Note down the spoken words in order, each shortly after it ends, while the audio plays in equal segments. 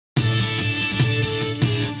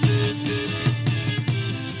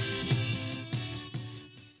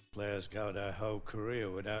us go their whole career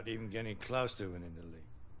without even getting close to winning the league.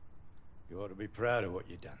 You ought to be proud of what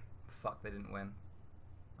you've done. Fuck, they didn't win.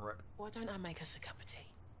 Rip. Why don't I make us a cup of tea?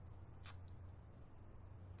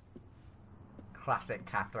 Classic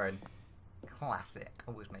Catherine. Classic.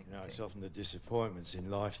 Always making You know, tea. it's often the disappointments in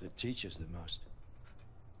life that teach us the most.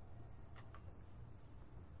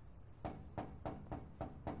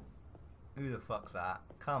 Who the fuck's that?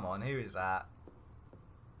 Come on, who is that?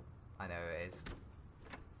 I know who it is.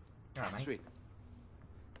 You're right, mate. Catherine.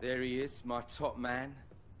 There he is, my top man.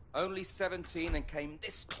 Only 17 and came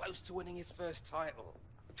this close to winning his first title.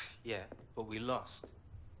 Yeah, but we lost.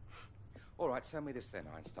 All right, tell me this then,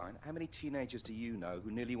 Einstein. How many teenagers do you know who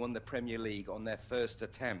nearly won the Premier League on their first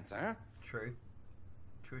attempt, huh? True.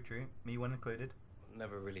 True, true. Me one included.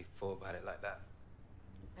 Never really thought about it like that.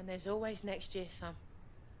 And there's always next year, son.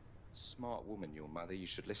 Smart woman, your mother. You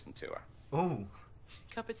should listen to her. Ooh.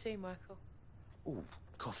 Cup of tea, Michael. Ooh,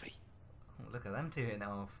 coffee. Oh, look at them two hitting it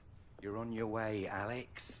off. You're on your way,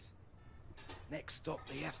 Alex. Next stop,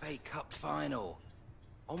 the FA Cup final.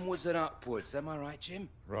 Onwards and upwards, am I right, Jim?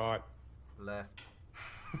 Right. Left.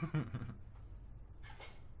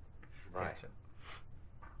 Right.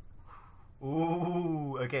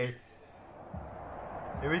 Ooh, okay.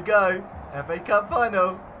 Here we go. FA Cup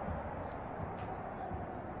final.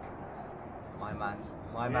 My man's.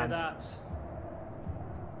 My Yeah, man's.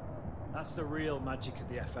 that's the real magic of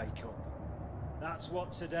the FA Cup. That's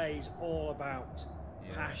what today's all about.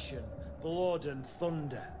 Yeah. Passion, blood and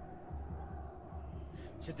thunder.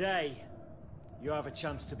 Today, you have a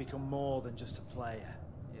chance to become more than just a player.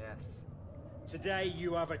 Yes. Today,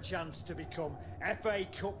 you have a chance to become FA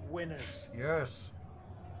Cup winners. Yes.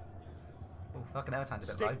 Oh, fucking hell, sounded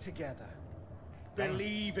a bit low. Stick together. Damn.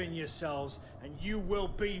 Believe in yourselves, and you will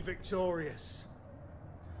be victorious.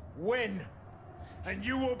 Win, and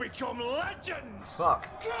you will become legends. Fuck.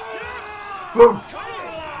 Boom. Come on,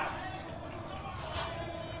 lads!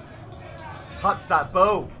 Touch that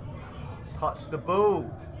ball. Touch the ball.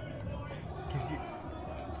 Gives you.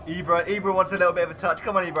 Ibra wants a little bit of a touch.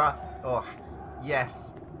 Come on, Ibra. Oh,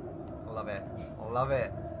 yes. I love it. I love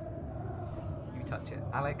it. You touch it.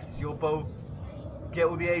 Alex, it's your ball. Get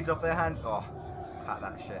all the aids off their hands. Oh, pat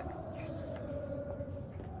that shit. Yes.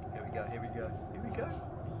 Here we go. Here we go. Here we go.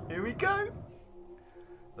 Here we go.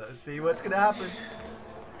 Let's see what's going to happen.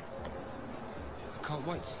 I can't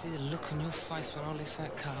wait to see the look on your face when I lift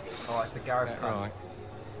that cup. Oh, it's the Gareth Cup. Right.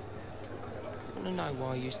 I want to know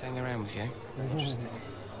why I used to hang around with you. Interested.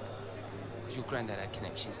 Because your granddad had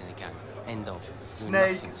connections in the game. End of. You're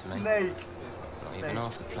Snake, nothing to me. snake. Not Snake. even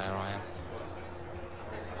half the player I am.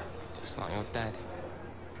 Just like your dad.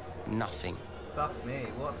 Nothing. Fuck me,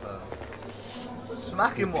 what the?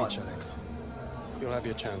 Smack him one. Alex. You'll have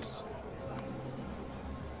your chance.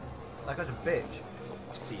 Like such a bitch.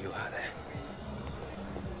 I'll see you out there.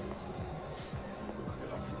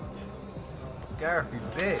 Gareth, you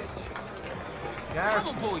bitch. Gareth, Come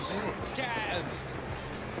on, you boys. bitch. Let's get at him.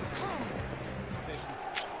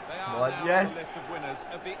 They are What? now Yes. on the list of winners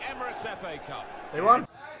of the Emirates FA Cup. They won.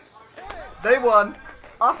 They won.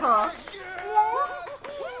 Uh-huh.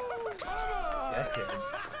 Get it.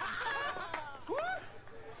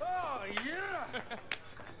 Oh, yeah!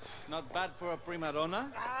 Not bad for a prima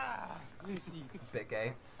donna. Bit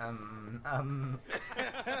gay.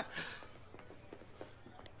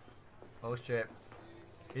 Oh shit.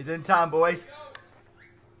 He's in town, boys.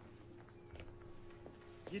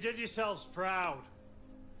 You did yourselves proud.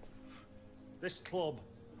 This club.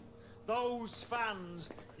 Those fans.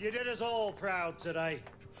 You did us all proud today.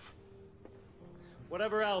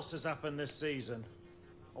 Whatever else has happened this season,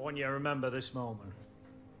 I want you to remember this moment.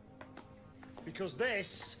 Because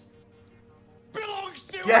this belongs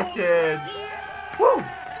to Get us! in. Woo!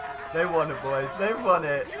 They won it, boys. They won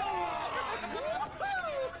it.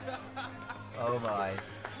 Oh my.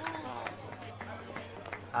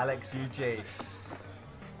 Alex UG.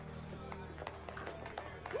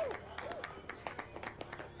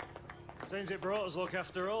 Seems it brought us luck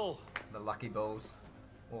after all. The lucky balls.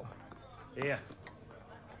 Oh. Here.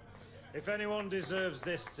 If anyone deserves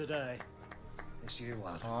this today, it's you,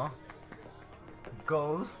 lad. Aw.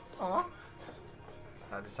 Goals. Aw.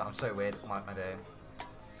 That just sounds so weird. What am I doing?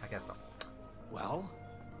 I guess not. Well,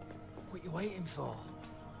 what you waiting for?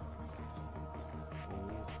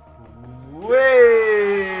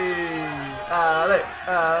 Whee! Alex,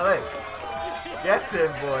 Alex. Get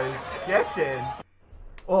in, boys. Get in.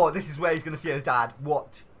 Oh, this is where he's going to see his dad.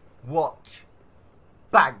 Watch. Watch.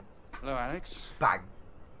 Bang. Hello, Alex. Bang.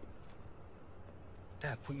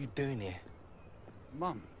 Dad, what are you doing here?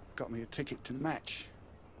 Mum got me a ticket to the match.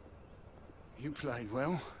 You played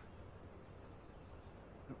well.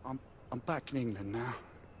 I'm back in England now.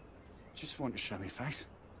 Just want to show me face.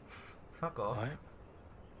 Fuck off. Right.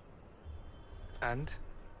 And?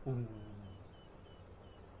 Ooh.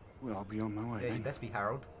 Well, I'll be on my way Yeah, you then. best be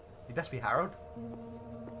Harold. You best be Harold.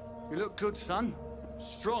 You look good, son.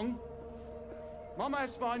 Strong. Mama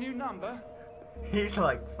has my new number. He's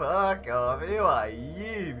like, fuck off, who are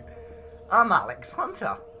you? I'm Alex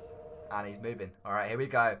Hunter. And he's moving. Alright, here we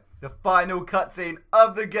go. The final cutscene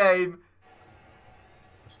of the game.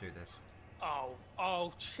 Let's do this.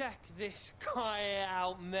 Oh, check this guy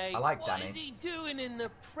out, mate. I like What Danny. is he doing in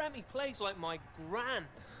the Prem? He plays like my gran.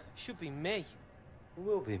 Should be me. It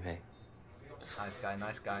will be me. Nice guy,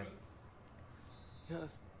 nice guy. You know, it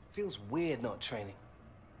feels weird not training.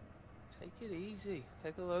 Take it easy.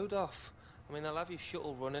 Take a load off. I mean, they'll have you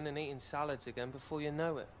shuttle running and eating salads again before you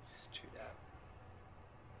know it. True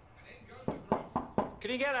that.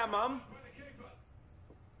 Can you get that, Mum?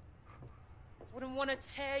 Wouldn't want to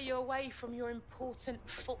tear you away from your important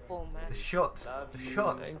football, man. The shot. The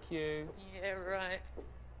shot. Thank you. Yeah, right.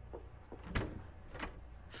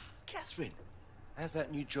 Catherine, how's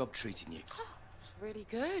that new job treating you? It's really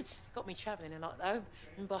good. Got me travelling a lot, though.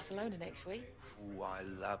 In Barcelona next week. Oh, I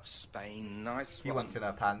love Spain. Nice He one. wants in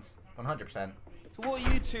her pants. 100%. So what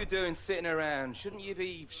are you two doing sitting around? Shouldn't you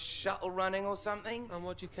be shuttle running or something? And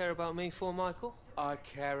what do you care about me for, Michael? I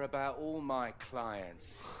care about all my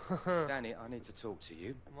clients. Danny, I need to talk to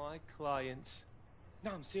you. My clients.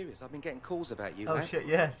 No, I'm serious. I've been getting calls about you, Oh man. shit,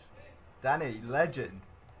 yes. Danny, legend.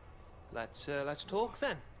 Let's talk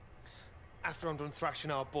then. After I'm done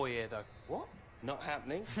thrashing our boy here, though. What? Not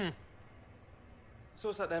happening. So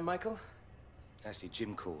what's that then, Michael? Actually,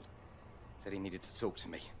 Jim called. Said he needed to talk to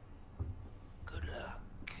me. Good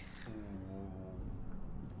luck.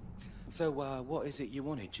 So, what is it you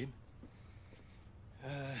wanted, Jim?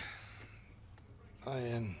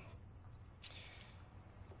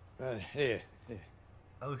 Here.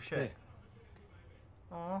 Oh shit.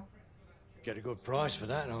 Aw. Get a good price for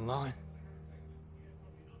that online.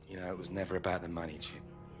 You know, it was never about the money, Jim.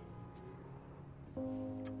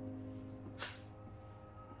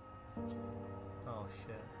 Oh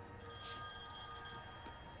shit.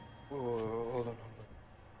 Whoa, hold on.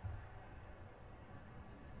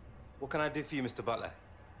 What can I do for you, Mr. Butler?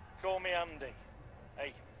 Call me Andy.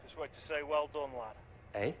 Hey, just wait to say well done, lad.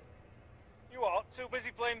 Eh? You what? Too busy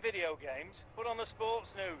playing video games? Put on the sports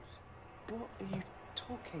news. What are you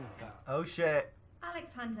talking about? Oh shit. Alex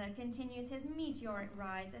Hunter continues his meteoric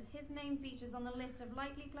rise as his name features on the list of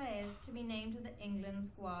likely players to be named to the England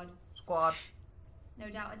squad. Squad. No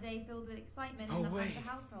doubt a day filled with excitement in the Hunter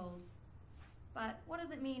household. But what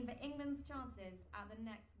does it mean for England's chances at the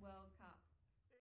next World Cup?